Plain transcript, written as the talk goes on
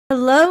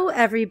Hello,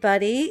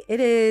 everybody. It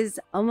is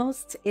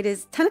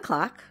 10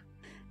 o'clock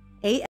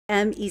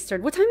a.m.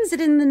 Eastern. What time is it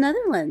in the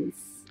Netherlands?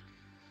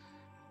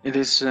 It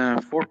is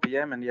 4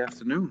 p.m. in the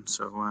afternoon,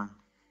 so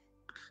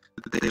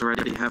the day's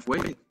already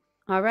halfway.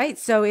 All right.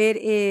 So it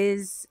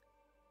is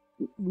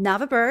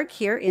Navaberg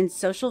here in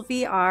Social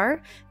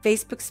VR,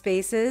 Facebook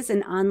Spaces,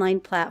 an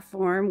online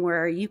platform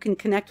where you can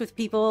connect with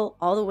people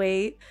all the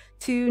way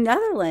to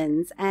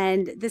Netherlands.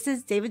 And this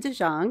is David de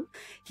Jong.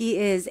 He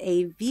is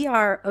a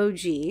VR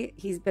OG.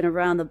 He's been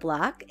around the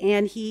block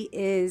and he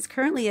is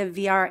currently a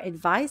VR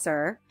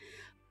advisor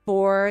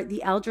for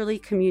the elderly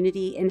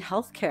community in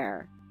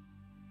healthcare.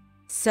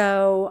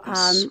 So,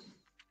 Yes.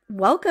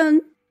 welcome.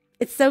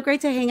 It's so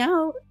great to hang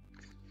out.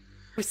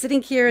 We're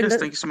sitting here in Yes, the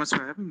thank you so much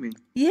for having me.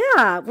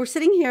 Yeah, we're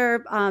sitting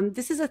here.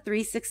 This is a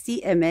 360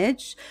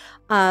 image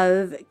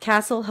of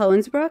Castle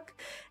Hoensbroek.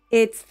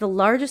 It's the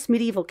largest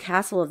medieval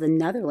castle of the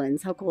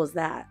Netherlands. How cool is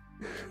that?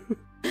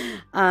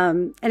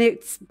 And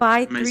it's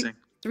by Amazing.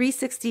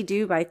 360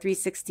 due by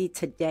 360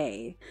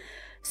 today.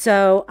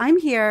 So I'm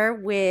here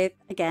with,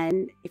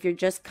 again, if you're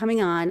just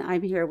coming on,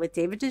 I'm here with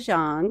David De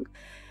Jong.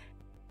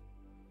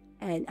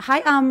 And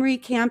hi,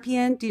 Amri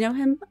Campion. Do you know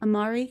him?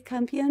 Amari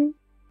Campion?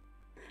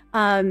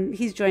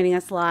 He's joining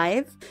us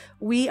live.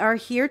 We are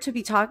here to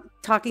be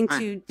talking Hi.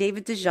 to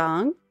David De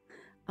Jong,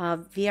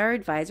 VR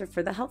advisor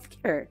for the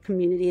healthcare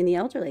community and the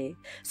elderly.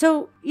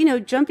 So,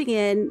 jumping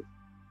in,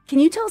 can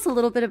you tell us a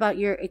little bit about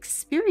your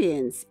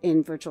experience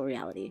in virtual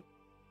reality?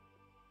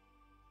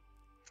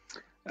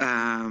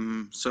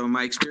 So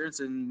my experience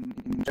in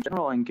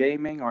general in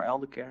gaming or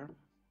elder care.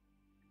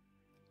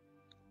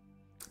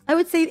 I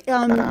would say,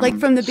 like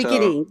from the So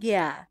beginning,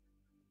 yeah,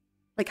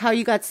 like how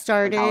you got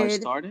like how I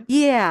started. started.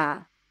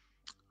 Yeah,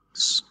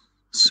 S-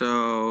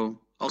 So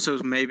also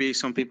maybe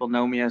some people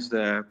know me as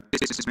the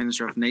business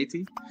manager of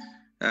Nati.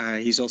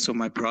 He's also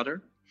my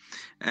brother,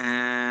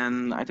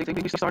 and I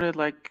think we started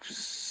like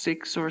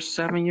 6 or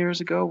 7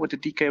 years ago with the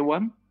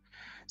DK1.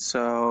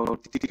 So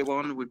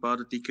DK1, we bought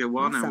a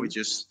DK1 and we awesome.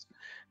 just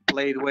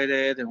played with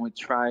it and we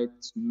tried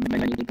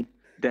many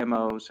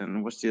demos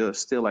and we're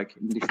still like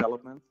in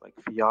development, like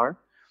VR.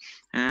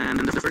 And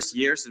in the first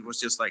years, it was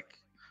just like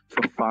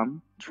for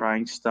fun,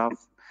 trying stuff.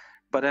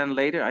 But then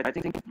later, I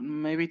think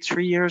maybe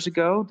 3 years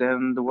ago,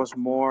 then there was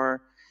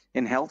more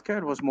in healthcare.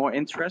 There was more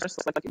interest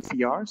like in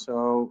VR.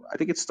 So I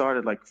think it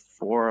started like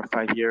 4 or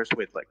 5 years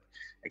with like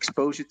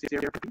exposure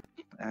therapy,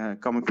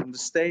 coming from the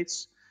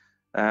States,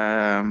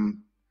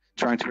 um,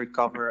 trying to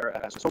recover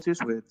soldiers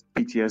with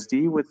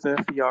PTSD with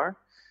VR.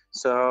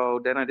 So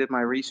then I did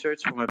my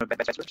research for my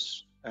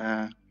bachelor's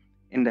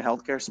in the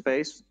healthcare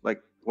space,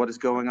 like what is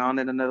going on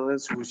in the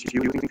Netherlands, who's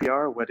using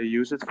VR, what they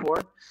use it for.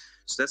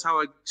 So that's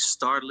how I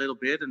started a little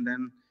bit, and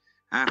then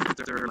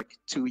after like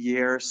 2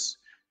 years,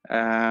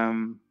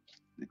 um,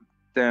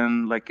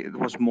 then like it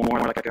was more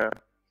like a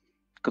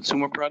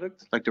consumer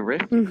product, like the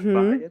Rift, you could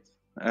buy Mm-hmm.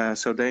 it.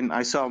 So then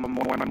I saw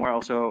more and more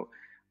also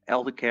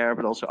elder care,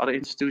 but also other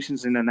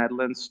institutions in the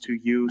Netherlands to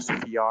use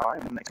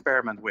VR and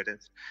experiment with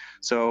it.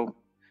 So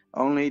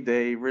only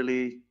they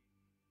really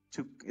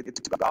took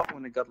off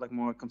when it got like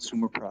more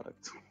consumer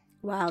product.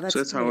 Wow, So that's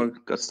that's how I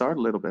great. got started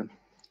a little bit.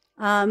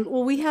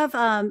 Well, we have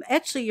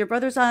actually your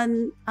brother's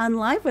on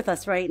live with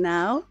us right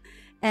now,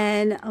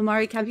 and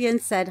Amari Campion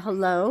said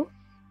hello.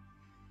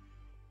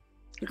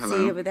 You can see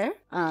Hello. over there.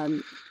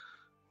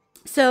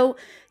 So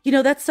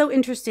that's so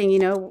interesting.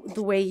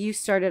 The way you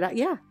started out.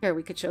 Yeah, here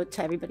we could show it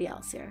to everybody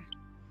else here.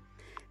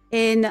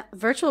 In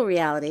virtual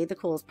reality, the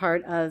coolest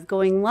part of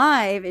going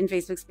live in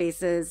Facebook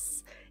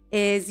Spaces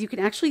is you can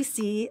actually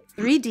see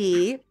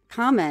 3D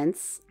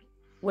comments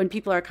when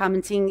people are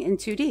commenting in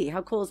 2D.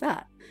 How cool is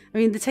that? I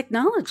mean, the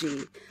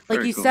technology, like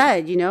Very you cool.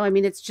 said, I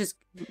mean, it's just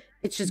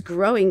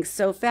growing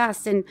so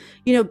fast. And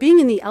being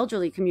in the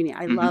elderly community,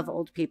 I Hmm. love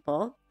old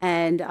people.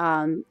 And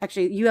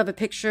actually, you have a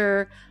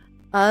picture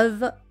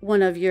of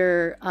one of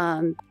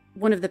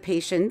the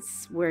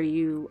patients where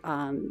you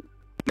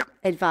Yeah.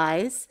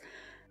 advise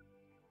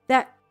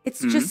that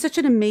it's just Hmm. such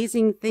an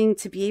amazing thing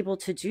to be able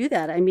to do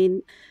that. I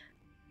mean,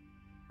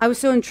 I was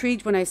so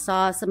intrigued when I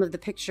saw some of the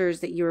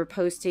pictures that you were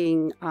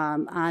posting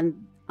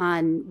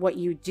on what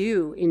you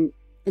do in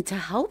and to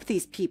help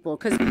these people.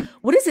 Because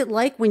what is it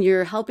like when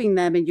you're helping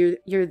them and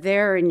you're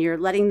there and you're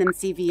letting them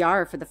see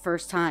VR for the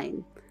first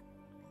time?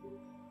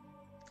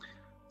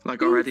 Like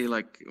Being already,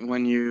 like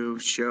when you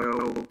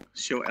show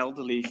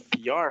elderly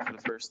VR for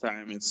the first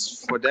time,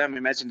 it's for them.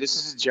 Imagine this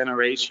is a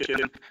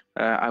generation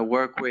I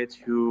work with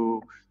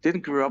who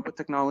didn't grow up with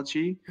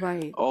technology.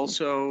 right.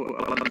 Also,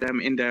 a lot of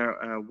them in their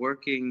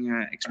working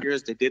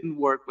experience, they didn't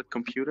work with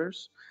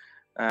computers.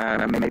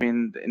 Maybe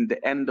in the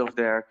end of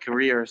their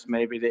careers,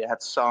 maybe they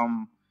had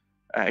some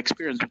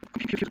experience with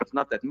computers, but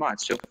not that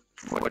much. So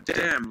for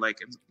them, like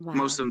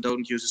most Wow. of them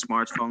don't use a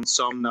smartphone.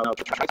 Some know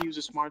how to use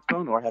a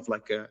smartphone or have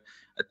like a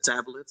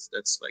tablet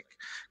that's like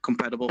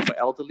compatible for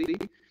elderly.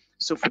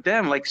 So for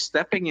them, like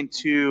stepping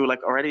into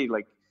like already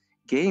like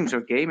games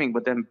or gaming,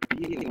 but then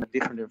being in a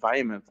different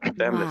environment for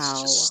them, that's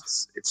Wow.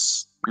 just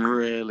it's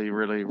really,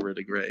 really,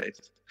 really great.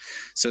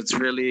 So it's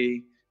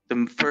really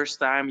the first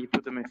time you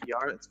put them in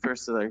VR, at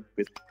first they're a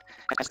bit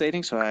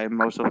hesitating. So I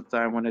most of the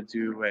time when I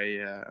do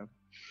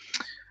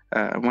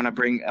when I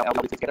bring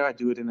elderly together, I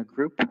do it in a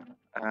group.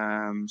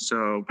 So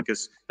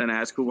because then I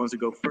ask who wants to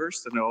go first,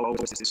 and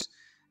always this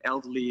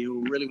elderly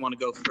who really want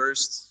to go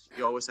first.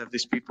 You always have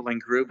these people in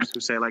groups who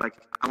say like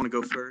I want to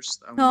go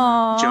first, I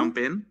want to jump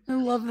in, I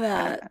love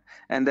that.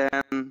 and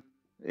then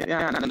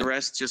yeah, and the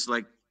rest just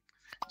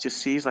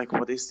sees like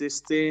what is this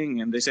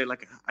thing, and they say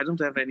like I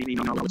don't have any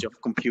knowledge of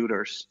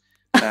computers.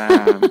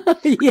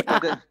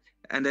 Yeah.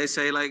 And they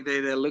say like they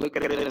look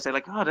at it and say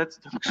like, oh, that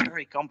looks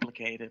very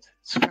complicated.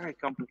 It's very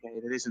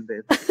complicated, isn't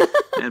it?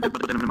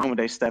 But the moment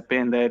they step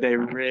in, they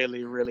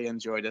really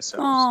enjoy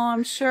themselves. Oh, I'm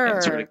Yeah, sure.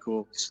 it's really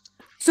cool.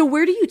 So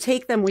where do you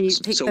take them when you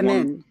take So them one,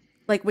 in?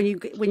 Like when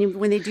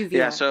they do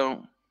VR?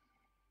 So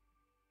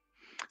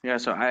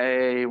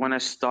when I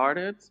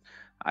started,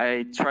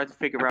 I tried to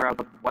figure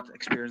out what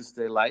experience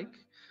they like.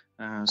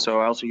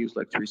 So I also use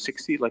like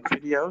 360 like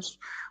videos,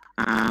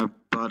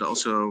 but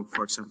also,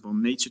 for example,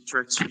 Nature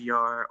Tracks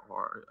VR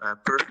or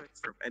Perfect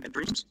from Any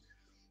Dreams.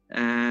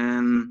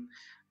 And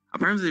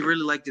apparently they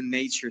really like the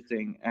nature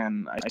thing,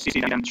 and I see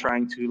them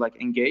trying to like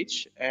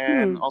engage,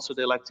 and also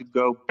they like to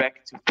go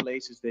back to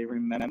places they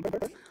remember.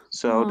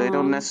 So they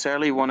don't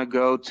necessarily want to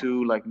go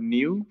to like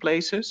new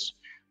places.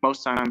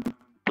 Most time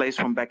place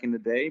from back in the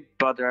day,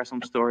 but there are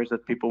some stories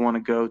that people want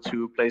to go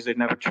to places they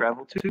never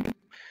traveled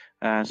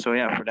to. So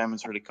yeah, for them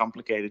it's really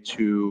complicated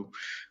to.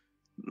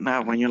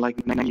 Now, when you're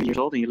like 90 years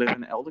old and you live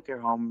in an elder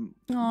care home,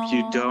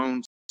 you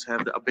don't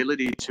have the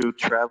ability to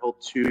travel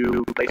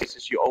to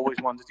places you always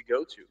wanted to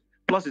go to.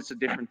 Plus, it's a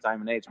different time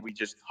and age. We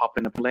just hop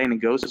in a plane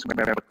and go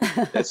somewhere.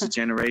 But that's a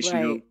generation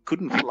who Right.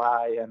 couldn't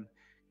fly and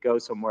go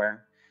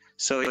somewhere.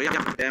 So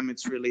yeah, for them,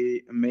 it's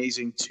really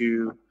amazing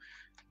to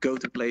go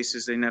to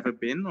places they never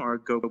been or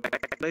go back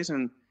to places.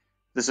 And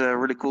there's a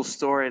really cool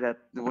story that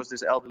there was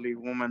this elderly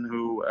woman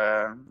who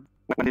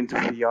went into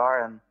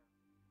VR, and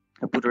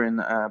I put her in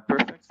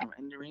Perfect from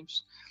Any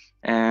Dreams,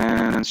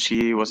 and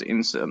she was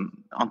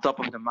on top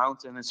of the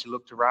mountain, and she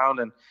looked around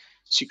and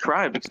she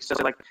cried because she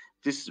said like,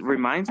 this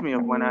reminds me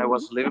of when I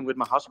was living with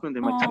my husband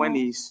in my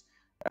 20s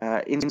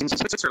in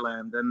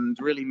Switzerland, and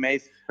really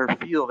made her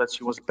feel that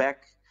she was back,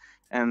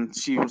 and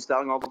she was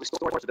telling all these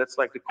stories. That's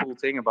like the cool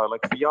thing about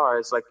like VR.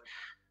 It's like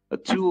a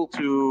tool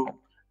to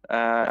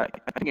I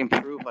think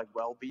improve like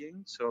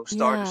well-being. So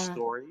start a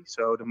story.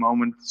 So the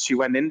moment she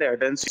went in there,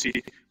 then she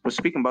was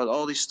speaking about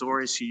all these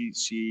stories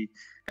she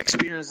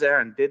experienced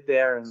there and did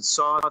there and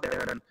saw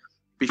there. And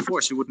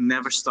before she would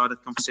never start a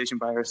conversation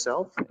by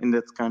herself in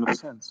that kind of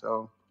sense.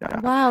 So yeah,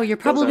 Wow, you're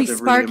those probably are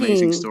the really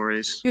amazing sparking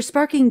stories. you're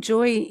sparking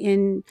joy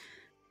in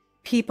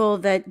people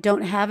that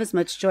don't have as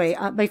much joy.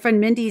 My friend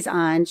Mindy's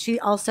on. She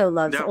also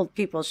loves Yeah. old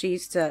people. She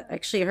used to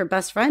actually her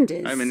best friend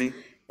Hi, Minnie.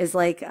 is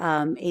like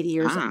 80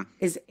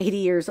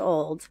 years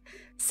old.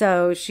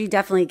 So she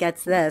definitely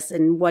gets this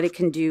and what it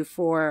can do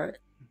for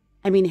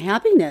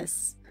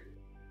happiness.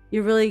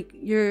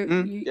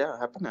 Yeah,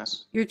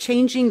 happiness. You're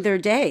changing their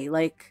day.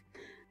 Like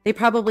they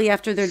probably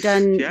after they're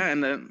done. Yeah,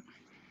 and then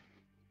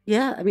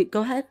yeah, I mean,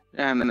 go ahead.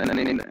 and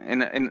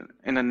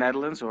in the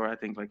Netherlands, or I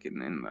think like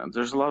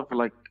there's a lot of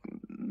like,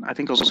 I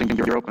think also in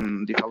Europe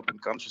and developing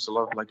countries, a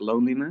lot of like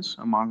loneliness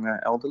among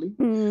elderly,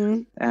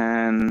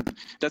 and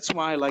that's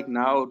why like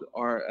now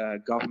our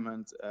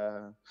government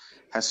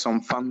has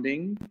some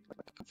funding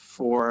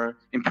for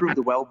improve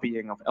the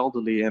well-being of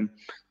elderly, and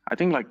I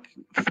think like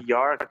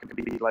VR could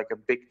be like a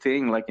big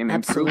thing, like in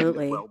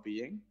improving the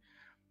well-being.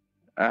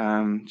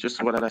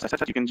 Just what I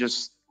said, you can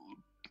just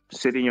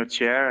sit in your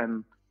chair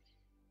and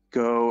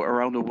go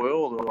around the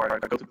world or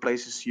go to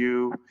places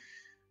you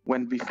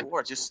went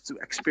before, just to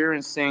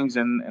experience things,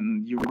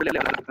 and you really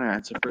have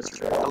it's a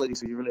virtual reality,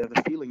 so you really have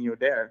the feeling you're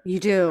there. You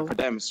do. And for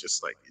them, it's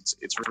just like it's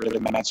really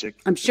magic.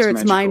 I'm sure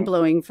it's mind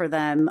blowing for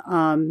them.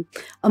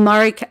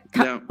 Amari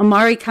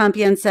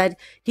Campion said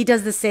he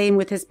does the same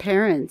with his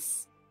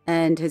parents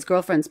and his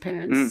girlfriend's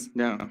parents.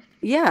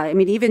 Yeah, I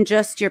mean, even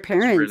just your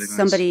parents, really nice.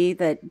 Somebody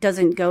that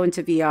doesn't go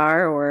into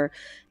VR or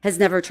has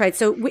never tried.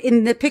 So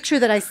in the picture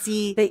that I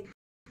see,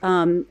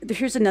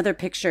 here's another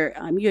picture.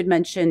 You had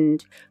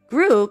mentioned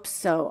groups,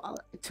 so I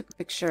took a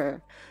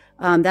picture.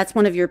 That's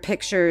one of your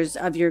pictures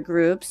of your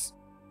groups.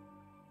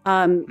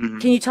 Can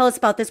you tell us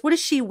about this? What is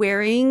she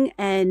wearing,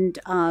 and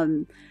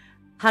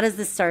how does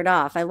this start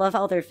off? I love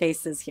all their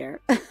faces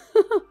here.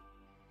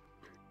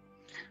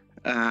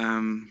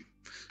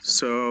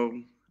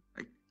 So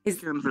I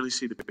can't really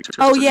see the picture.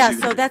 Oh yeah,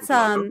 so that's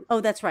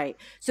that's right.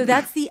 So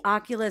that's the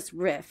Oculus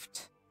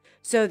Rift.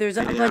 So there's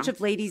a bunch of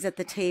ladies at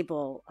the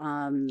table.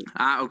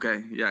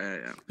 Okay.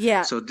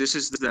 Yeah. So this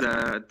is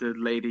the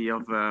lady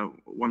of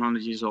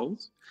 100 years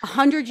old.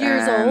 100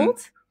 years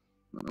old?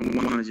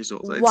 100 years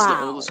old. Wow. It's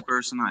the oldest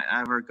person I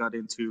ever got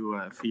into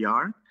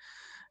VR.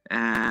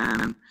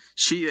 And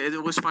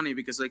it was funny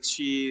because like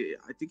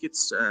I think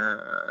it's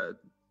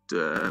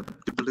the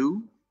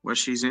blue where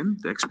she's in,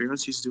 the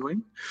experience she's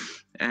doing.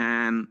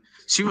 And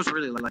she was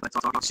really like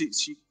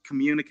she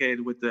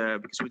communicated with the,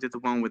 because we did the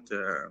one with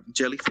the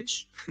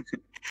jellyfish.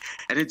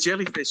 And the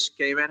jellyfish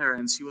came at her,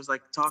 and she was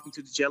like talking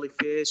to the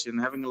jellyfish and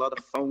having a lot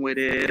of fun with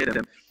it.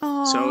 And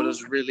so it Oh,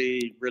 was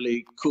really,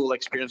 really cool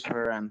experience for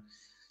her. And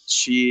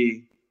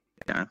she,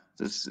 yeah,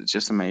 this is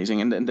just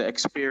amazing. And then the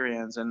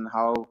experience and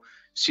how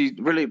she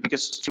really,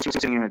 because she was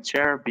sitting in a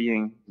chair,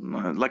 being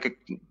like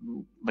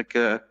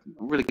a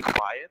really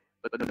quiet.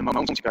 But the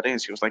moment she got in,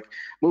 she was like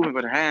moving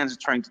with her hands,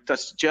 trying to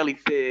touch the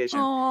jellyfish,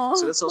 and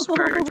so that's also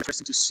very oh.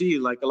 interesting to see.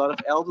 Like a lot of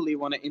elderly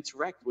want to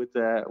interact with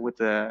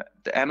the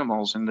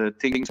animals and the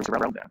things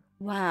around them.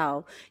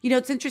 Wow.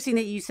 It's interesting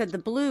that you said the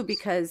blue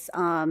because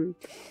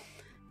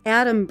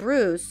Adam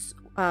Bruce,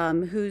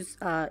 who's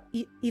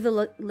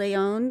Eva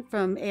Leon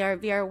from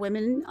ARVR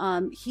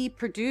Women, he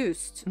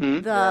produced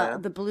Mm-hmm. Yeah,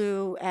 the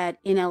blue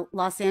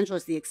Los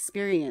Angeles, the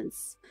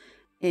experience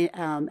at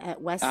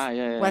yeah.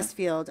 Yeah.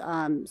 Westfield.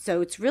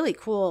 So it's really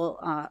cool.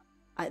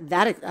 I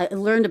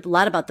learned a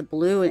lot about the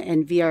blue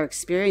and VR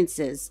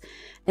experiences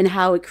and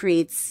how it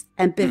creates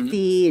Mm-hmm.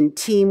 empathy and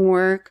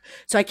teamwork.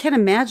 So I can't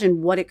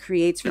imagine what it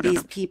creates for Yeah.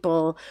 these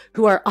people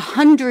who are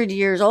 100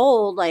 years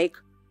old. Like,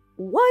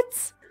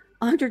 what?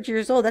 100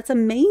 years old? That's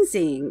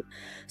amazing.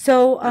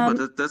 So, Yeah,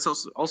 but that's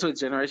also a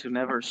generation who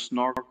never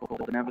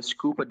snorkeled, they never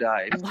scuba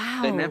dived.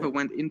 They never wow.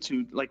 went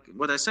into, like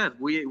what I said.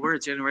 We're a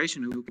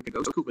generation who can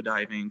go scuba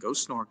diving, go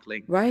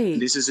snorkeling. And Right.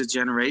 this is a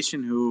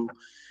generation who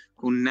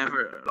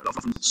never,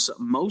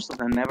 most of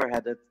them never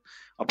had that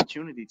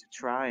opportunity to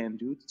try and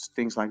do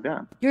things like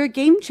that. You're a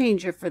game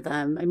changer for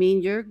them. I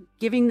mean, you're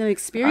giving them I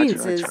try, I try.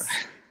 experiences.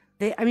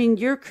 I mean,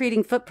 you're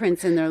creating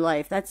footprints in their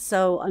life. That's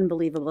so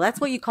unbelievable.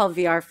 That's what you call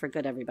VR for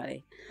good,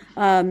 everybody.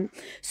 Um,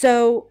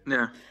 so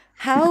Yeah.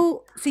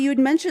 so you had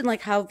mentioned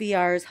like how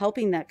VR is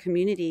helping that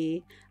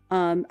community.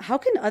 How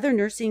can other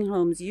nursing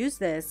homes use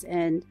this,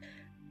 and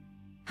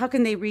how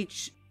can they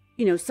reach,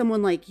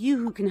 someone like you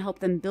who can help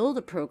them build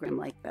a program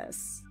like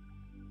this?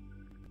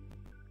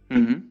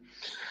 Hmm.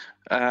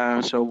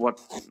 So what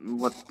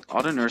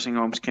other nursing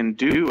homes can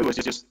do is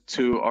just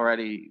to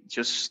already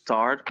just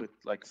start with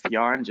like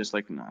VR and just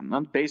like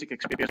not basic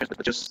experiences,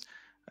 but just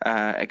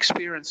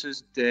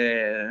experiences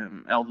the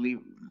elderly.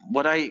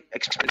 What I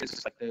experience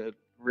is like the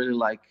really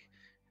like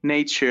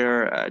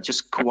nature,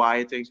 just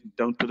quiet things.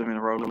 Don't put them in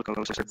a roller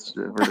coaster. It's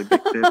a really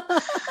big tip.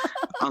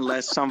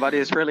 Unless somebody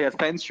is really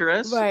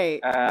adventurous. Right.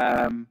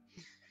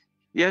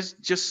 Yes,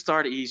 just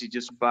start easy.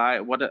 Just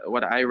buy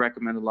what I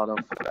recommend a lot of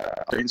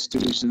other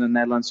institutions in the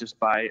Netherlands. Just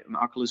buy an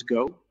Oculus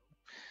Go.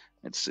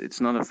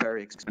 It's not a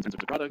very expensive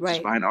product. Just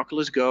Right. buy an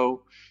Oculus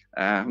Go.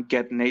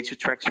 Get Nature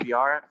Tracks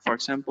VR, for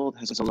example. It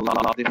has a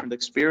lot of different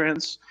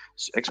experiences,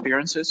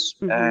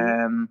 Mm-hmm.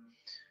 and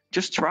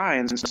just try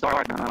and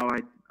start. Now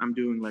I'm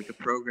doing like a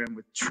program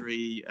with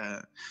 3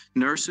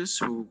 nurses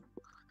who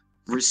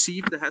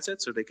receive the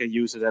headset so they can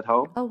use it at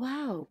home, Oh,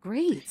 wow.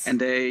 Great. and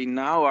they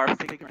now are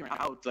figuring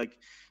out like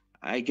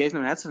I gave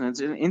them a headset, and it's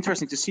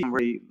interesting to see them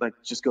really like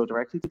just go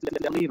directly to the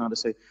deli. They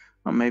say,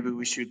 oh, maybe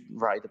we should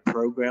write a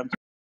program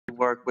to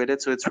work with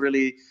it. So it's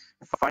really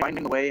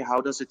finding a way,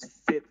 how does it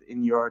fit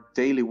in your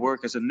daily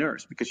work as a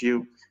nurse, because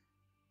you're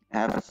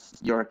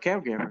a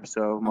caregiver,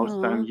 so most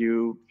of the time Oh,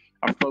 you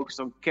are focused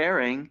on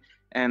caring,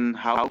 and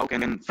how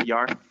can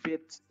VR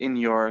fit in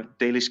your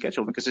daily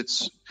schedule, because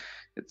it's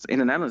in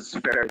the Netherlands,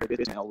 it's very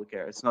busy in elder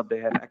care. It's not they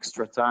have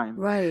extra time,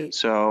 right.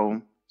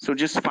 so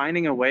just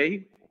finding a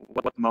way,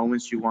 what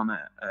moments you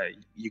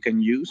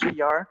can use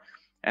VR,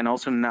 and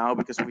also now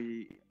because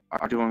we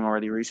are doing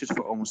already research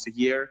for almost a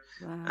year,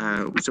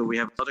 Wow. so we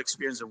have a lot of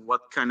experience of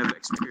what kind of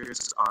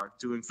experiences are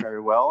doing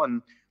very well,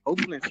 and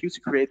hopefully in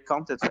future create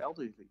content for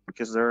elderly,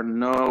 because there are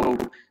no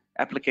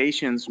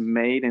applications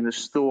made in the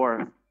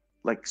store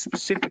like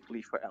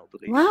specifically for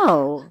elderly.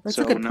 Wow. That's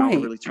a So good now we're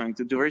point. really trying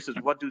to do research.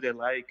 What do they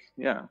like?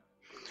 Yeah.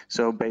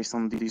 So based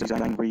on the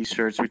design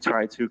research, we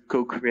try to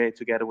co-create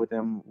together with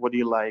them. What do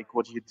you like?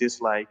 What do you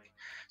dislike?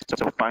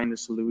 So find a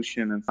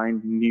solution and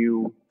find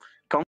new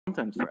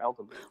content for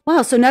elderly.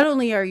 Wow. So not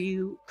only are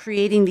you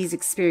creating these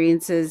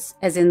experiences,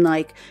 as in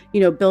like,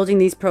 building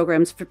these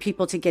programs for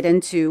people to get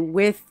into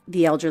with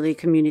the elderly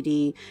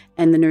community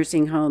and the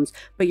nursing homes,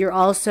 but you're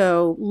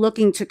also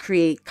looking to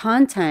create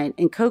content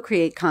and co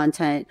create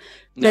content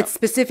Yeah. that's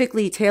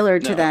specifically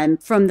tailored to Yeah. them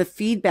from the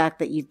feedback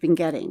that you've been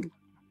getting.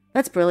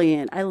 That's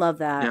brilliant. I love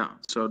that. Yeah.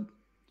 So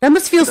That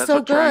must so feel that's so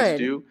what trying to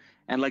good. do,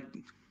 and like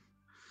it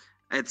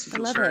I feels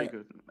love very it.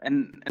 good.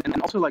 And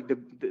also like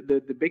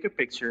the bigger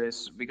picture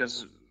is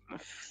because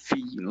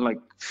like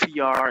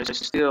VR is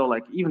still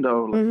like, even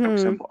though like for Mm-hmm.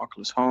 example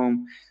Oculus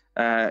Home,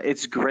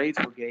 it's great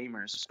for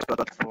gamers, but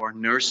for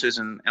nurses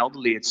and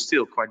elderly it's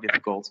still quite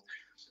difficult.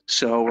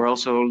 So we're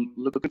also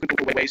looking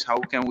for ways how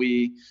can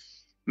we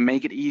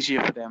make it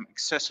easier for them,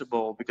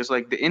 accessible, because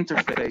like the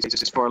interface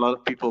is for a lot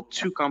of people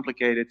too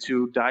complicated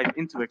to dive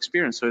into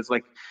experience. So it's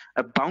like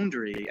a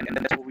boundary, and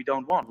that's what we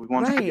don't want. We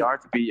want Right. VR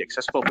to be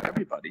accessible for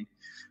everybody.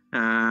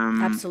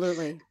 Um,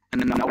 Absolutely. and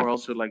then now we're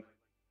also like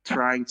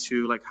trying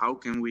to like how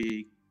can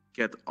we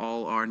get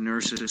all our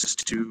nurses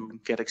to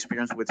get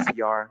experience with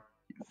VR.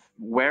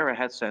 Wear a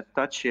headset,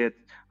 touch it.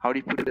 How do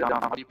you put it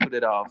on? How do you put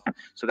it off?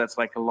 So that's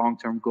like a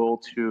long-term goal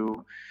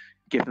to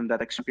give them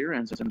that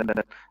experience and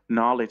that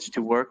knowledge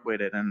to work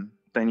with it. And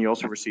then you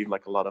also receive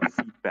like a lot of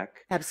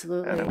feedback,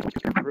 Absolutely. which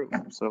you can improve.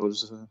 So it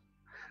was.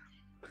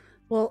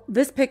 Well,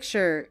 this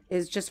picture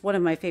is just one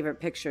of my favorite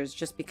pictures,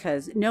 just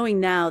because knowing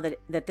now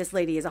that this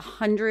lady is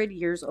 100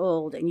 years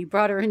old and you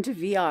brought her into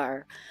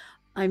VR.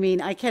 I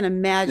mean, I can Yeah,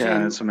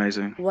 imagine it's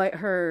amazing.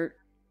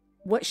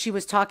 what she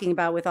was talking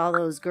about with all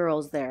those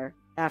girls there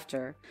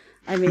after.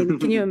 I mean,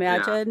 can you Yeah.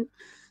 imagine?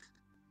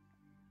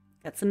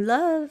 Got some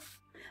love.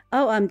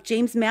 Oh,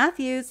 James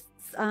Matthews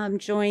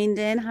joined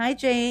in. Hi,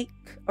 Jake,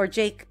 or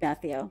Jake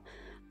Matthew.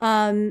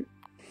 Um,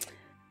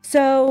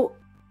 so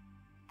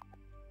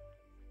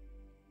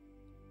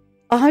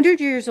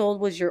 100 years old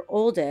was your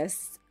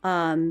oldest,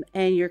 and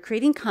you're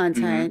creating Hmm.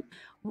 content.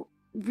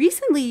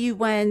 Recently, you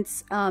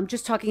went,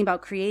 just talking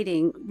about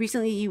creating,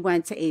 recently you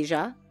went to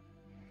Asia,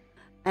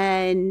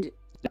 and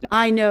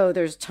I know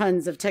there's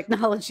tons of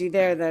technology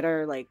there that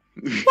are like,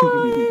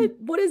 what?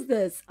 What is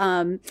this?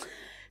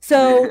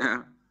 So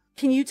Yeah.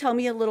 can you tell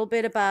me a little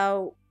bit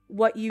about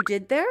what you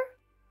did there?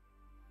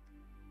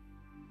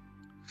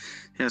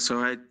 Yeah, so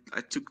I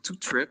took two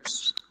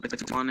trips. I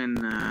took one in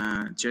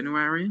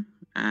January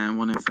and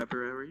one in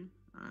February.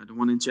 The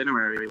one in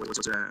January was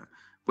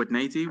with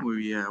Nati.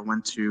 We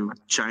went to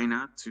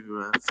China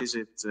to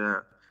visit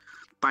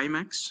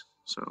Pimax.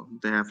 So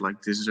they have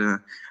like this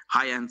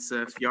high-end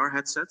VR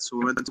headset. So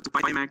we went to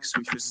Pimax,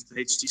 we visited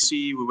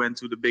HTC, we went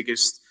to the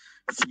biggest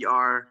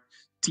VR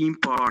theme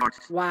park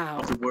of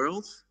Wow. the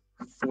world,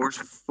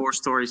 four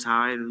stories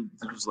high.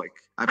 It was like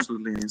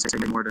absolutely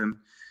insane. More than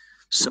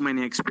so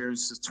many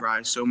experiences to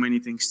try, so many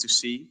things to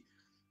see.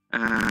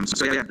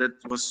 So yeah, that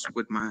was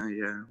with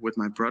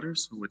my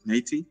brothers, with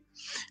Nati,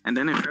 and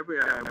then in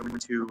February I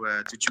went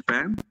to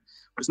Japan.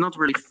 It was not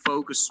really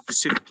focused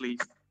specifically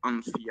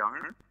on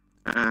VR,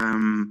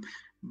 um,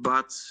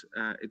 but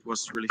it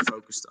was really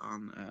focused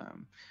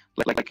on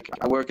like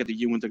I work at the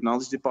human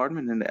technology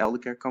department in the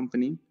eldercare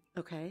company,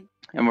 Okay.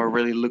 and we're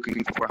really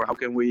looking for how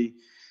can we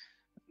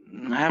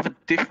have a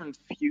different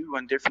view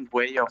and different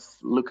way of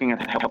looking at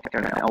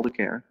healthcare and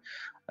eldercare,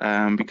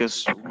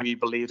 because we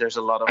believe there's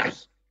a lot of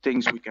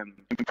things we can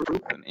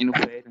improve and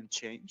innovate and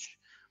change.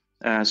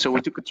 So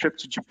we took a trip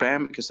to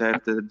Japan because they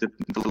have the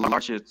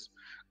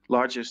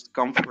largest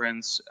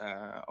conference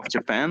of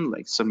Japan,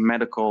 like some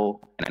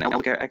medical and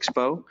healthcare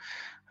expo.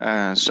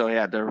 So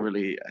yeah, they're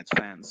really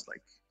advanced,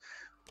 like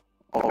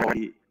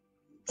already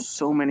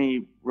so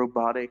many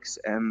robotics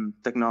and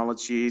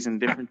technologies and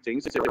different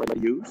things that they already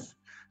use.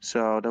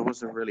 So that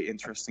was a really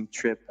interesting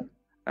trip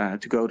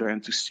to go there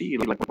and to see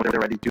like what they're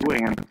already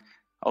doing, and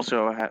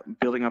also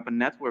building up a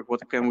network.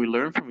 What can we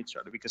learn from each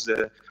other? Because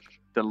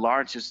the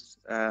largest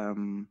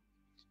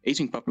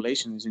aging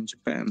population is in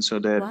Japan. So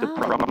the Wow.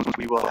 problems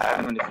we will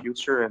have in the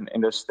future and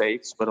in the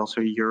States, but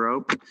also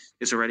Europe,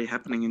 is already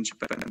happening in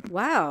Japan.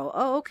 Wow.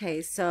 Oh,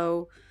 okay.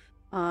 So,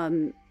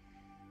 um,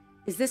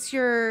 is this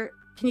your,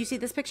 can you see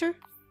this picture?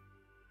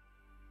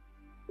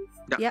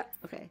 Yeah. Yep.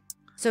 Okay.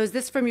 So is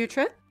this from your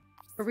trip?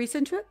 A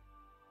recent trip?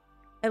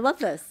 I love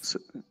this. So,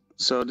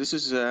 so this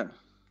is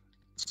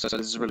this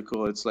is really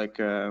cool. It's like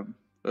oh,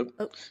 Oh,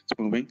 it's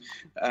moving.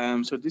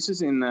 So this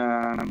is in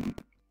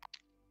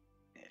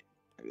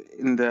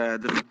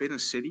the Forbidden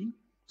City.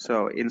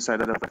 So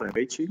inside of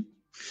Beijing.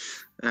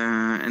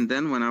 And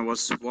then when I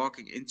was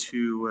walking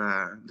into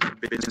the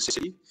Forbidden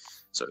City,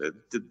 so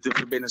the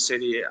Forbidden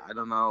City, I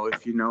don't know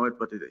if you know it,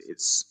 but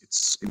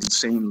it's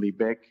insanely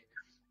big,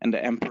 and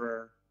the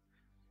Emperor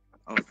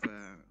of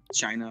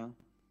China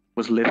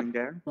was living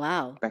there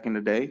wow. back in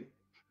the day.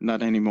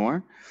 Not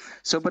anymore.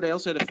 So, but I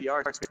also had a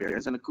VR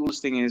experience, and the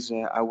coolest thing is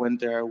I went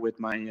there with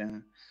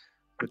my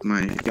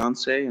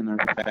fiance and her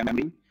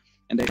family,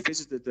 and they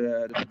visited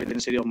the Forbidden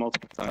City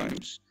multiple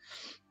times.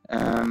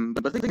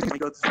 But the thing is, when you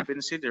go to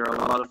Forbidden City, there are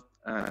a lot of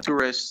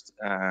tourists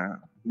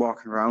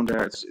walking around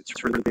there.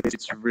 It's really busy.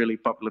 It's a really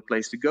popular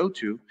place to go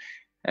to.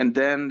 And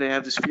then they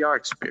have this VR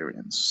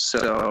experience.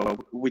 So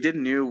we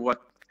didn't know what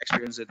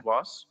experience it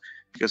was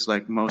because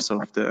like most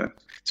of the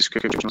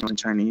descriptions was in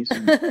Chinese,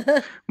 and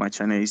my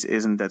Chinese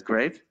isn't that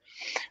great.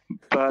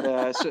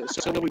 But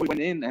so we went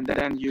in, and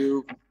then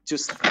you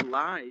just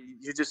fly.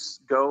 You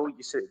just go.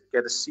 You sit,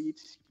 get a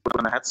seat, put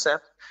on a headset.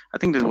 I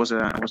think this was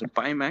a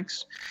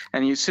Pimax,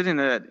 and you sit in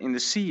the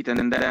seat,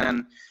 and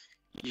then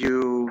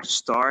you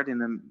start in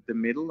the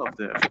middle of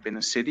the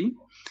Forbidden City,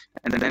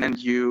 and then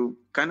you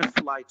kind of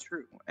fly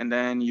through, and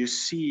then you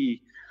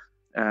see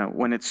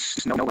when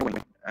it's snowing,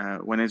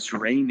 when it's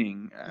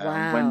raining,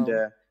 when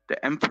Wow.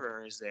 the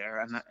emperor is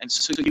there, and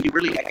so you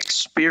really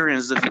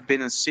experience the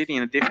Forbidden City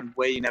in a different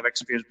way you never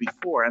experienced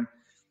before. And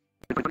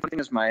the funny thing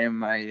is, my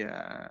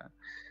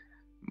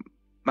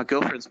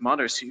girlfriend's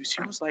mother, she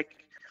was like,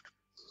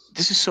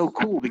 "This is so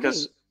cool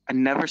because Right. I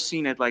never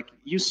seen it like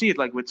you see it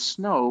like with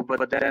snow,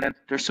 but then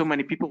there's so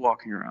many people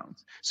walking around.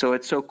 So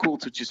it's so cool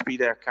to just be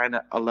there kind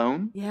of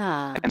alone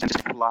Yeah. and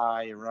just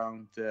fly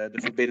around the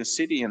Forbidden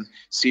City and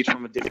see it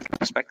from a different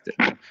perspective.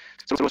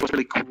 So it was a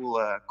really cool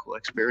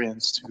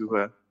experience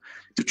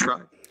to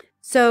try.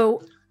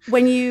 So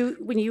when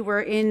you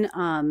were in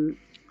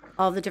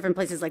all the different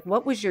places, like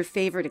what was your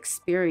favorite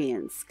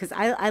experience? Because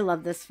I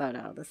love this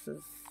photo. This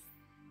is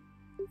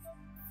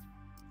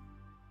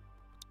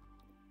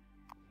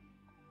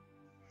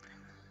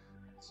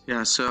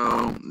Yeah,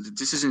 so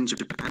this is in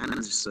Japan.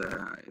 It's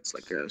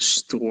like a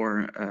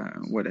store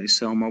where they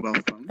sell mobile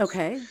phones.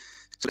 okay.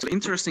 So the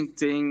interesting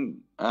thing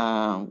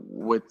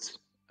with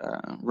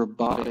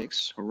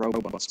robotics or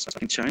robots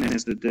in China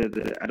is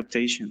the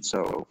adaptation.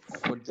 So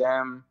for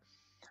them,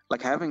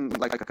 like having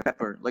like a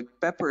pepper, like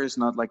pepper is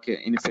not like an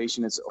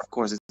innovation. It's of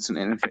course it's an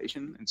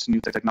innovation. It's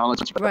new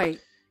technology, but Right.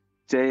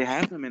 they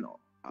have them in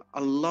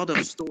a lot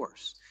of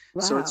stores.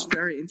 So it's Wow.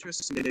 very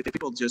interesting that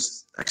people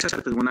just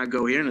accept it. When I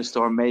go here in the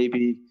store,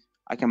 maybe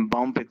I can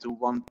bump into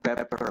one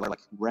pepper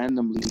like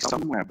randomly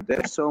somewhere. But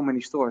there's so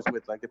many stores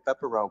with like the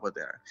pepper robot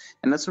there,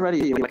 and that's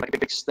already like a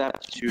big step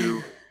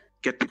to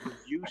get people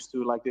used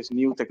to like this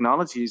new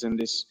technologies and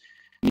this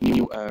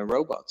new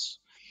robots.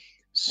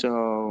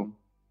 So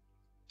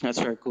that's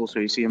very cool. So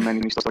you see in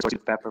many stores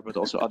with pepper, but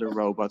also other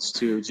robots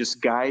to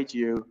just guide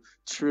you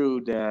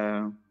through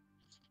the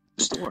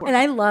store. And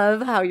I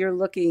love how you're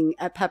looking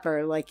at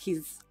Pepper like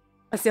he's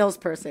a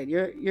salesperson.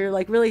 You're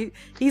like really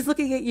he's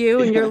looking at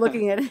you and you're Yeah.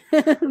 looking at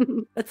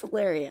him. That's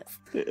hilarious.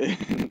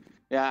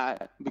 Yeah,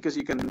 because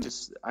you can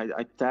just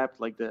I tapped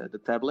like the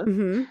tablet,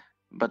 Hmm.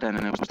 but then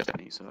it was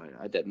Japanese, so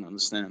I didn't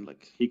understand.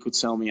 Like he could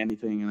sell me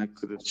anything, and I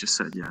could have just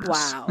said yes.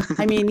 Wow.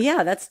 I mean,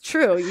 yeah, that's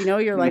true.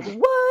 You're like,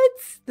 what?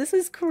 This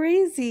is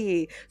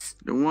crazy.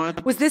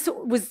 What? Was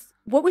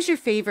what was your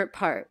favorite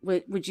part?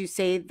 Would you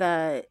say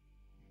the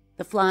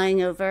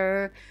flying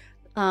over,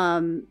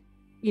 um,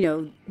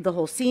 the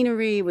whole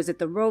scenery? Was it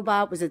the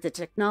robot? Was it the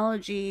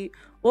technology?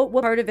 What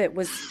part of it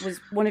was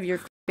one of your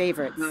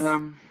favorites?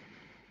 Um,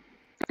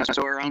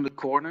 so around the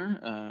corner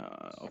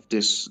of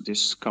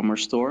this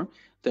commerce store,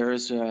 there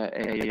is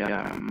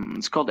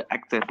it's called the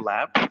Active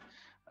Lab.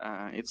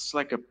 It's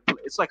like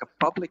a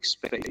public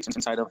space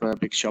inside of a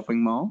big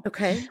shopping mall,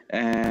 Okay.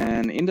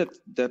 and in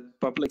that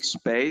public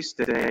space,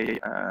 they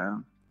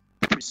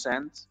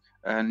present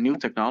new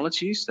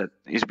technologies that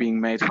is being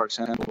made, for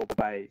example,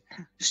 by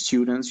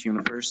students,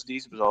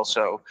 universities, but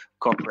also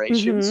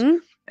corporations, Mm-hmm.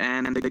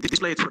 and they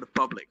display it for the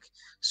public.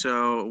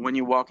 So when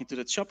you walk into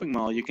the shopping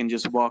mall, you can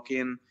just walk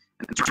in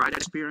and try the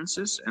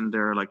experiences, and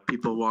there are like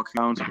people walking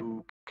around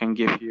who can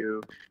give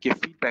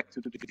feedback to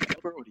the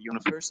developer or the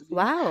university.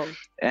 Wow.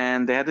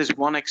 And they had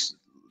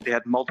they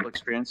had multiple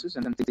experiences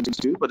and then things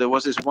too, but there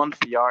was this one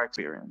VR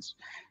experience,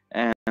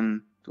 and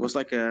it was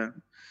like a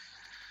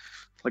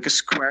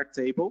square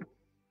table,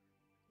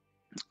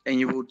 and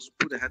you would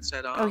put a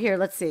headset Oh, on, here,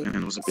 let's see. and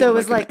it was a So bit it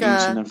was like an like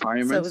ancient it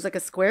environment. was like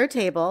a square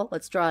table.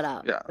 Let's draw it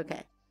out. Yeah,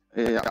 Okay.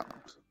 yeah,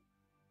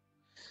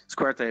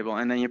 square table,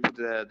 and then you put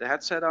the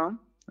headset on,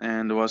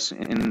 and there was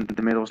in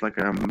the middle was like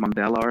a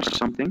mandala or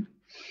something,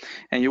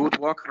 and you would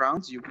walk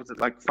around. You put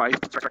like 5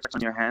 tracks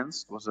on your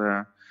hands. It was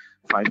a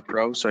 5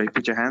 Pro, so you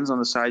put your hands on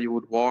the side. You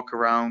would walk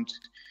around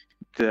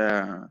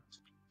the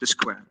the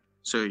square.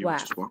 So you would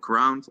Wow. just walk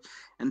around,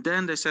 and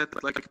then they said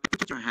like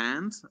put your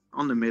hand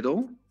on the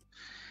middle,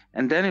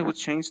 and then it would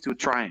change to a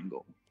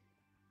triangle.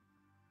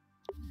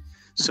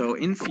 So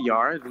in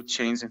VR, it would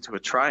change into a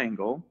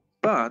triangle,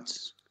 but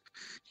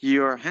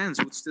your hands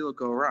would still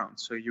go around.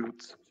 So you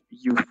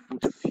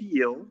would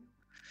feel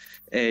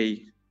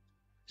a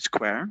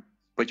square,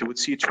 but you would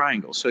see a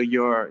triangle. So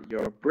your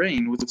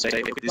brain would say,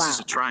 okay, this is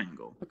a Wow.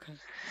 triangle. Okay.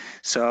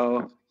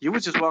 So you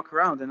would just walk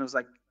around, and it was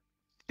like,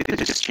 did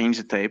they just change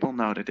the table?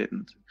 No, they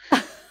didn't.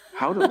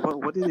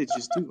 What did they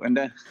just do? And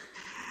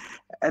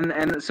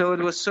so it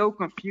was so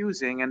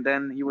confusing. And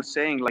then he was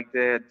saying like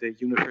the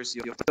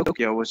University of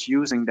Tokyo was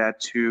using that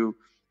to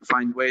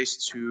find ways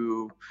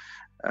to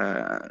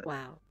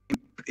Wow.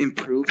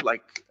 improve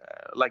like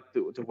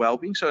the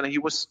well-being. So then he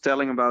was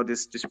telling about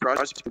this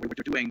project we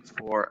were doing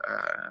for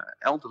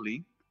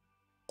elderly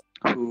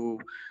who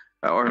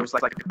or it was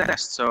like a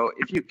test. So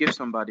if you give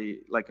somebody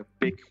like a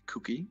big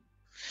cookie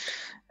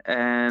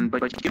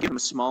but you give them a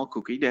small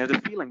cookie, they have the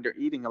feeling they're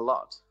eating a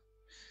lot.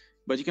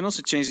 But you can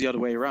also change the other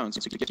way around.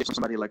 So you give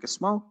somebody like a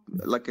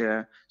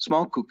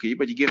small cookie,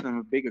 but you give them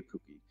a bigger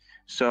cookie.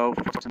 So,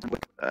 for example,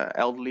 with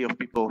elderly or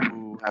people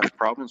who have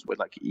problems with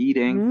like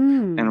eating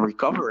and Mm.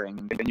 recovering,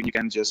 then you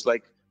can just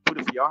like put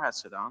a VR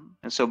headset on,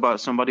 and so but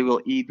somebody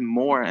will eat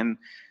more and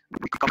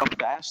recover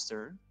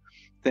faster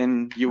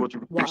than you would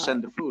Wow.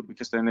 present the food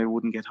because then they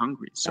wouldn't get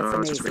hungry. That's So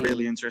it's amazing.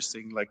 really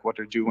interesting, like what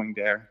they're doing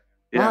there.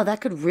 Wow, Yeah. that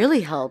could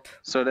really help.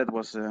 So that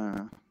was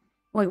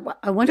Wait,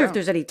 I wonder if yeah.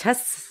 there's any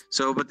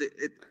So but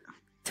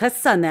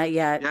tests on that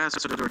yet. yeah,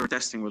 so they were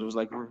testing, but it was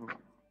like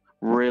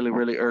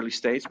really early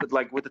stage. But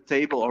like with the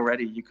table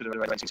already, you could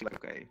already see like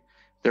okay,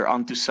 they're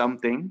onto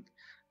something.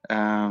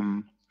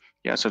 Um,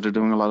 yeah, so they're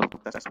doing a lot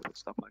of tests with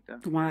stuff like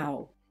that.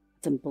 Wow.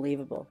 It's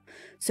unbelievable.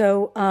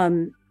 So,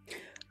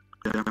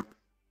 Yeah.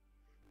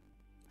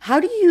 how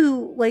do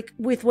you like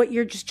with what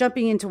you're just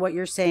jumping into what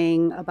you're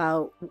saying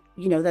about,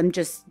 them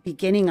just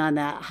beginning on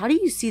that? How do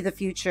you see the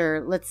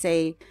future, let's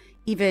say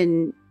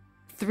even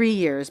 3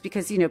 years?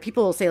 Because,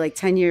 people will say like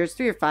 10 years,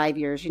 3 or 5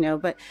 years,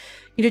 but,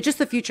 just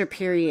the future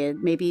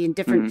period, maybe in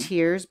different Mhm.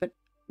 tiers, but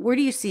where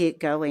do you see it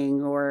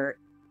going or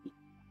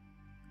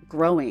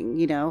growing?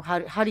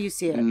 How do you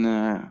see it?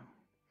 And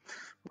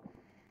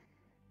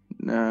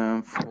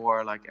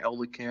for like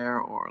elder care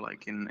or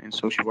like in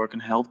social work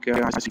and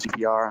healthcare, as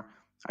CPR,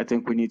 I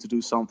think we need to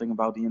do something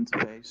about the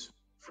interface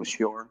for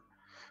sure.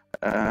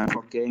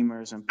 For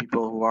gamers and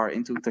people who are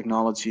into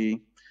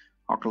technology,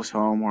 Oculus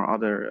Home or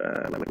other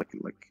like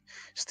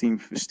Steam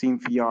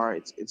VR,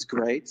 it's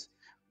great.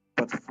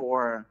 But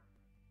for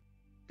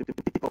the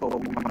people who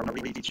want to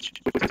reach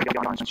with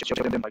VR and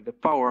show them like the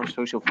power of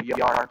social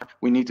VR,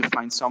 we need to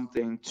find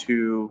something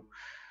to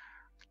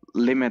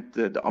limit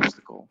the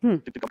obstacle Hmm,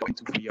 to go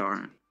into VR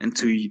and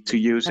to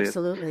use it.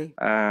 absolutely.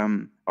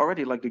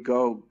 Already like the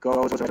Go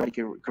is already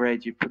great.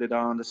 You put it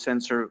on the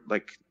sensor,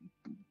 like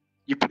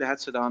you put the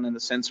headset on and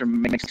the sensor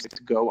makes it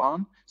to go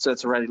on. So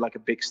it's already like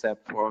a big step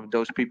for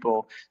those people.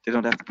 They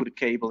don't have to put a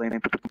cable in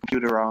and put the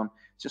computer on.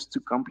 It's just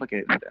too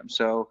complicated for them.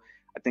 So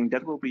I think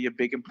that will be a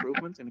big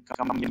improvement in the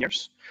coming years.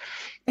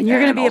 And you're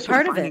going to And be a also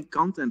part of finding it.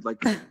 content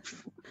like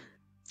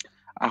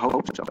I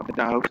hope so.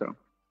 I hope so.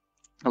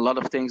 A lot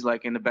of things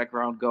like in the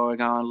background going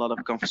on, a lot of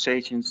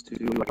conversations to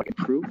like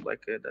improve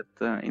like that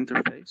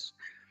interface,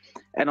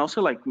 and also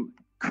like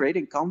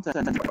creating content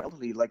for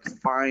elderly, like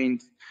find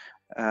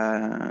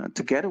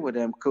together with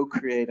them,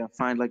 co-create and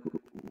find like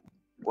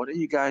what are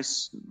you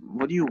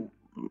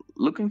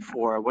looking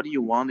for, what do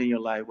you want in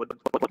your life, what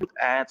would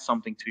add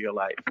something to your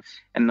life,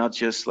 and not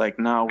just like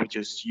now we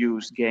just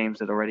use games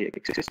that already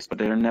exist but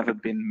they're never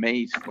been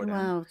made for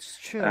them. Wow, it's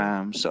true.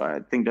 So I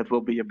think that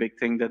will be a big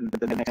thing that in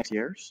the next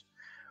years.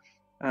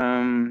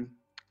 um,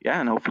 yeah,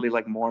 and hopefully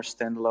like more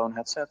standalone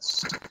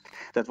headsets.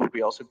 That would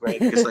be also great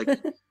because like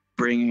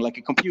bringing like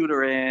a computer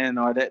in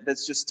or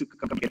that's just too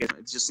complicated.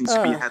 It just needs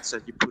to be a Ugh.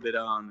 headset. You put it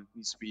on. It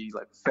needs to be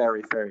like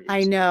very very I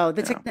easy. know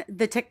Yeah.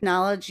 the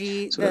technology,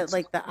 So the that's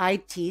like the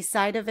IT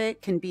side of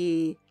it can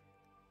be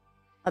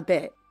a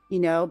bit,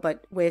 but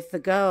with the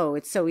Go,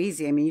 it's so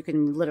easy. I mean, you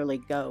can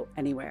literally go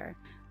anywhere.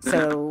 yeah,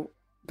 So,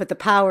 but the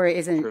power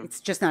isn't, true. it's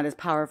just not as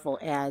powerful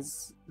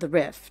as the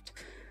Rift.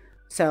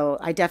 So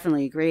I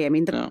definitely agree. I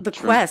mean, the, Yeah, the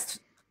true. Quest,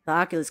 the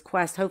Oculus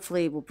Quest,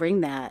 hopefully will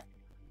bring that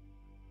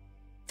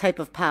type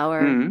of power.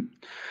 Hmm.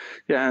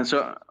 Yeah, and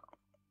so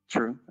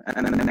true.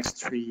 And in the next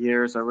 3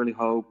 years, I really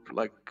hope.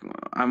 Like,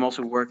 I'm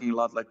also working a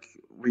lot. Like,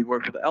 we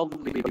work with the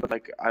elderly, but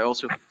like, I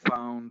also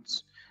found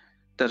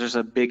that there's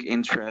a big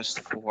interest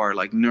for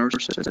like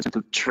nurses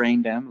to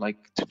train them, like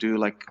to do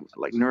like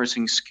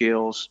nursing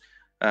skills,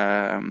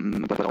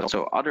 but also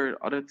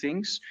other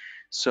things.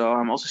 So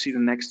I'm also see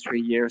the next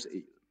 3 years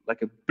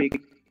like a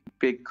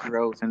big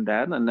growth in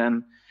that, and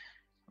then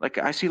like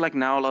I see like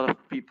now a lot of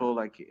people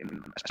like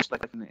especially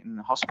like in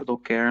hospital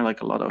care,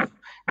 like a lot of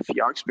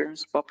VR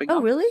experience popping Oh,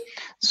 up. really?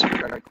 It's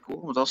very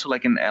cool. It's also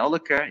like in elder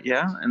care,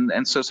 yeah,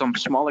 and so some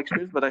small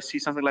experience, but I see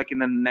something like in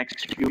the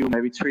next few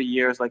maybe 3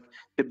 years, like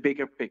the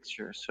bigger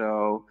picture.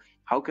 So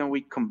how can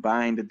we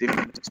combine the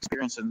different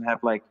experiences and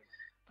have like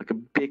a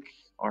big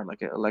or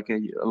like a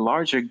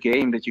larger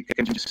game that you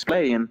can just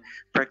play and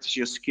practice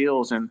your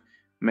skills and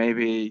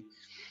maybe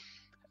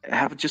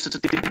have just a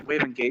different way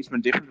of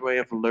engagement, different way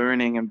of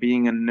learning and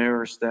being a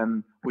nurse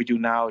than we do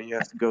now. You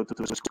have to go to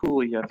the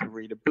school, you have to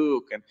read a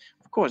book, and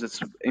of course it's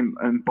an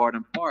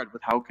important part.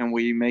 But how can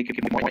we make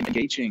it more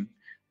engaging?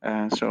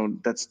 So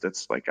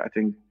that's like I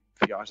think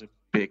VR is a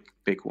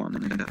big one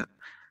and a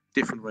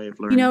different way of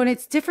learning. And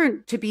it's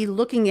different to be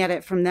looking at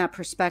it from that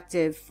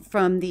perspective,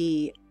 from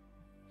the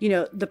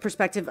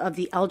perspective of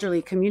the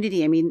elderly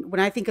community. I mean,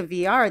 when I think of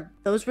VR,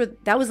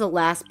 that was the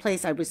last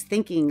place I was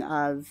thinking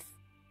of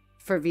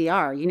for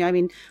VR. I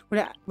mean,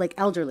 like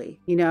elderly,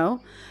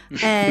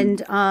 and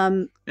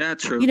Yeah,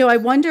 true. I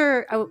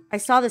wonder. I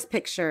saw this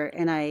picture,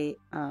 and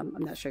I'm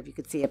not sure if you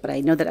could see it, but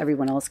I know that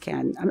everyone else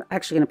can. I'm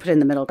actually going to put it in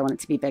the middle. I want it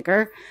to be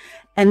bigger.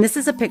 And this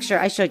is a picture.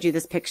 I showed you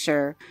this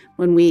picture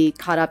when we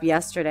caught up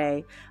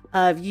yesterday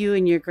of you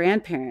and your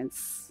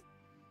grandparents,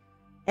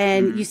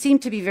 and you Mhm. seem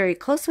to be very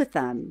close with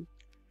them.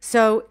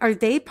 So, are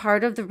they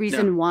part of the Yeah.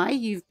 reason why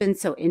you've been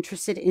so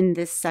interested in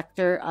this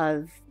sector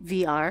of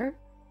VR?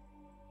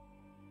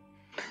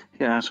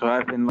 Yeah, so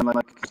I've been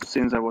like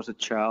since I was a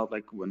child,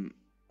 like when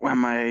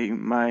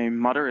my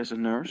mother is a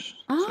nurse,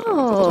 so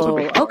that's also a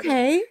big Oh, part of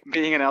okay.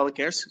 being in elder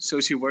care. So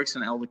she works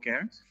in elder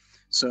care.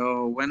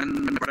 So when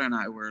my brother and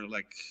I were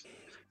like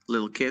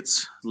little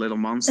kids, little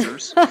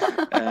monsters,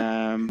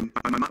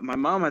 my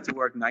mom had to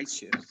work night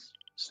shifts.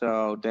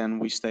 So then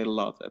we stayed a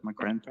lot at my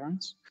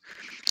grandparents.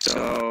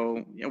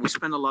 So yeah, we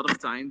spent a lot of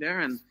time there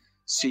and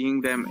seeing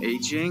them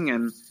aging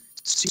and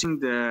seeing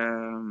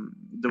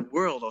the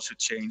world also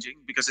changing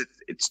because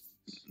it's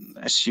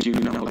as you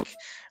know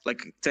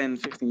like 10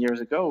 15 years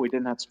ago we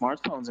didn't have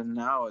smartphones and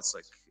now it's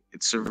like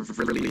it's a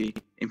really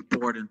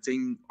important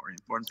thing,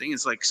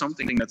 It's like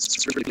something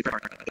that's really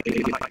part of our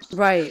daily life.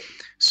 Right.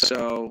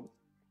 So,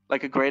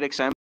 like a great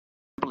example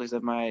is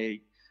that my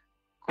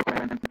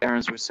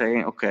grandparents were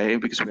saying, okay,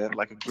 because we have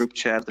like a group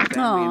chat, the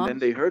family, and Aw. then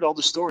they heard all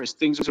the stories,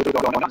 things were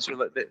going on.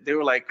 So they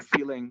were like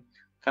feeling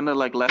kind of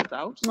like left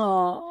out.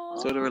 Aw.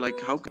 So they were like,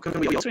 how can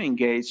we also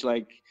engage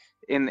like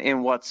in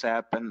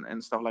WhatsApp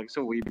and stuff like?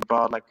 So we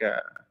bought like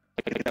a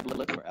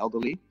tablet for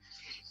elderly.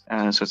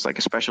 So it's like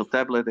a special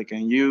tablet they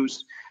can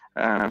use.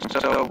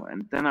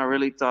 And then I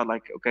really thought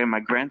like, okay,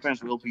 my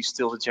grandparents will be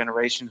still the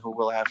generation who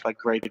will have like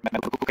great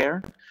medical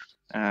care,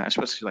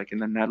 especially like in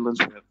the Netherlands,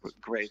 we have a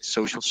great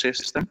social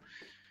system.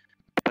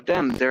 But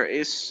then there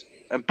is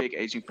a big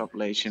aging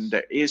population.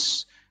 There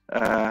is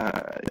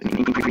an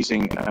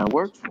increasing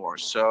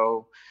workforce.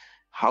 So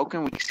how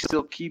can we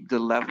still keep the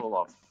level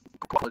of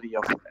quality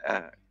of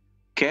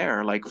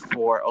care, like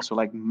for also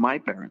like my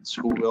parents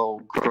who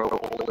will grow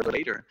older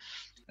later?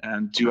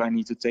 And do I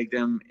need to take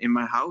them in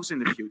my house in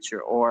the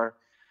future, or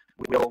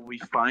will we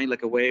find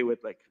like a way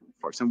with like,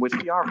 for example, with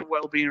VR for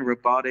well-being,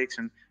 robotics,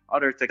 and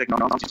other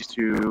technologies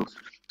to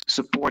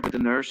support the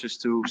nurses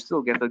to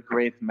still get that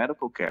great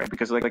medical care?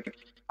 Because like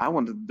I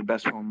wanted the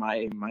best for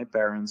my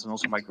parents and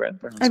also my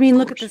grandparents. I mean,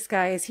 look at this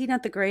guy. Is he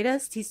not the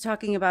greatest? He's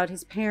talking about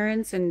his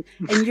parents and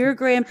your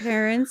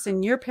grandparents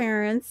and your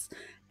parents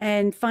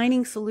and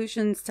finding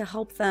solutions to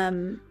help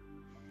them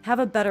have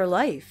a better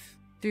life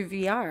through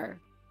VR.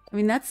 I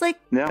mean, that's like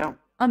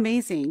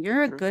amazing.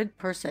 You're a good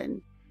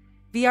person.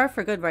 VR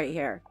for good right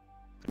here.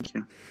 Thank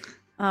you.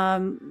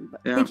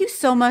 Thank you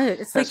so much.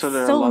 It's like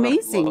so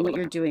amazing what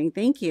you're doing.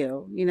 Thank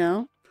you, you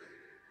know?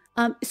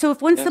 So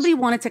if somebody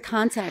wanted to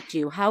contact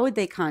you, how would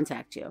they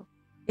contact you?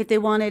 If they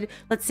wanted,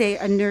 let's say,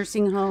 a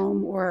nursing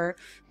home or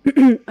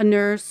a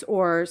nurse,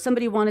 or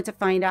somebody wanted to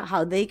find out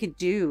how they could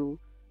do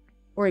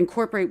or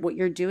incorporate what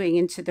you're doing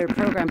into their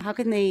program, how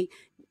can they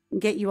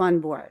get you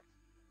on board?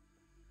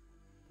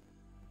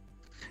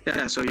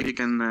 Yeah, so you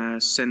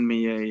can send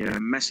me a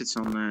message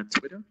on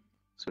Twitter.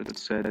 So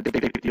that's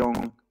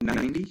Jong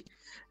 90.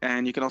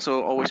 And you can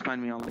also always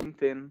find me on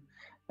LinkedIn.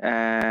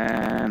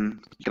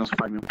 And you can also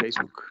find me on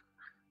Facebook.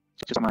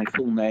 Just my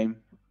full name.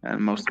 And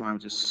most of the time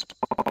just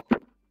pop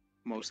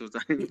most of the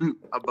time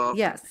above.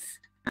 Yes.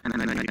 And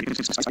then you can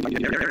just send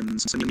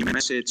me a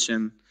message.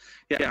 And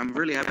yeah, I'm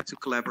really happy to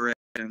collaborate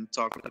and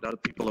talk with other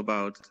people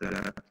about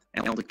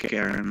elder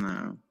care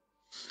and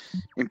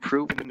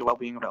improving the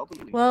well-being of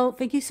elderly. Well,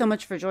 thank you so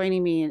much for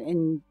joining me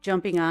and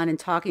jumping on and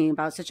talking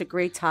about such a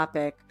great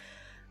topic.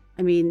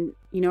 I mean,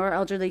 you know, our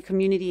elderly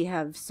community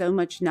have so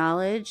much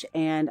knowledge,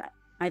 and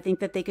I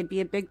think that they could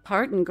be a big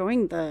part in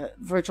growing the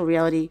virtual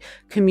reality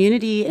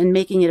community and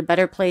making it a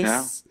better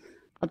place,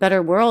 a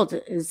better world,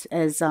 as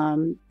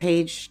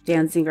Paige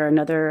Danziger,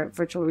 another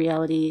virtual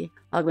reality,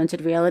 augmented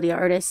reality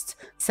artist,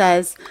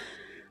 says.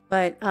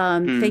 But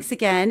thanks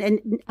again. And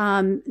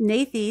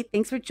Nathi,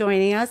 thanks for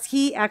joining us.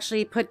 He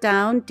actually put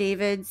down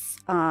David's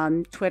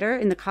Twitter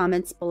in the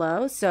comments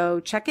below. So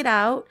check it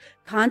out.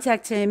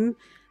 Contact him.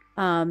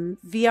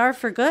 VR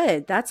for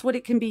good. That's what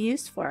it can be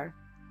used for.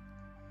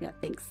 Yeah,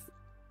 thanks.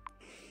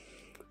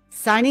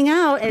 Signing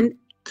out. And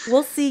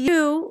we'll see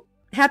you.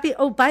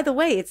 Oh, by the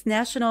way, it's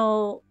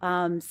National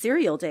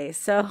Cereal Day.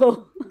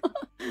 So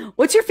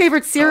what's your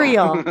favorite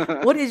cereal?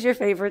 What is your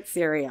favorite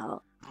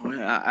cereal?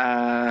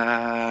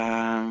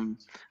 I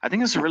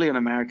think it's really an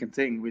American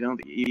thing. We don't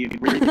eat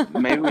really,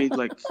 maybe we eat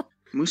like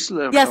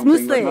muesli or yes,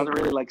 something, muesli. but not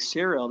really like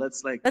cereal.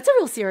 That's a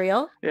real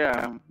cereal.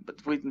 Yeah, but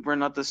we're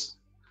not this.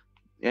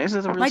 Yeah, is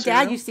that a real My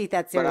cereal? dad used to eat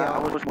that cereal. But I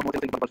always want to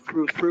think about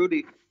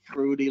fruity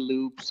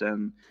loops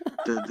and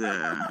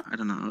the I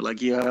don't know,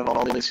 like you have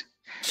all this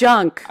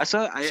junk. I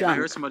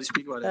heard somebody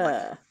speak about it.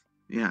 Like,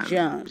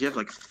 junk. You have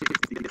like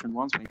 50 different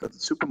ones when you go to the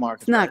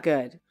supermarket. It's not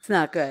good. It's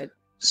not good.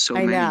 So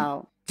I many.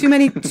 know. Too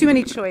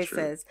many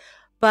choices.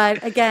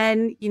 But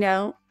again, you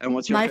know, and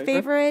what's your my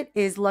favorite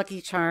is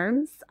Lucky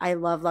Charms. I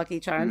love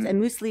Lucky Charms,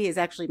 and muesli is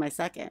actually my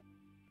second.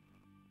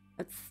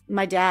 That's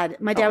my dad.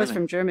 My dad was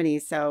from Germany,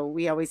 so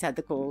we always had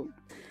the cool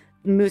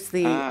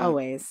muesli.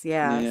 Always,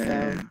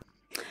 yeah.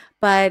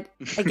 But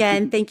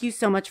again, thank you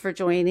so much for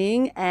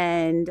joining.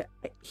 And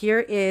here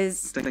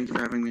is thank you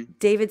for having me.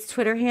 David's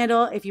Twitter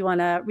handle. If you want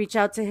to reach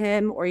out to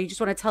him, or you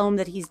just want to tell him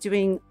that he's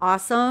doing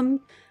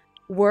awesome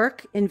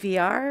work in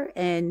VR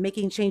and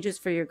making changes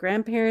for your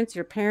grandparents,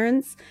 your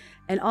parents,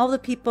 and all the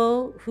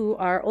people who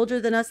are older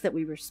than us that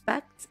we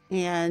respect,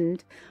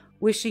 and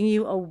wishing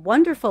you a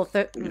wonderful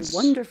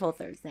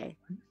Thursday.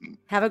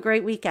 Have a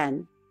great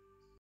weekend.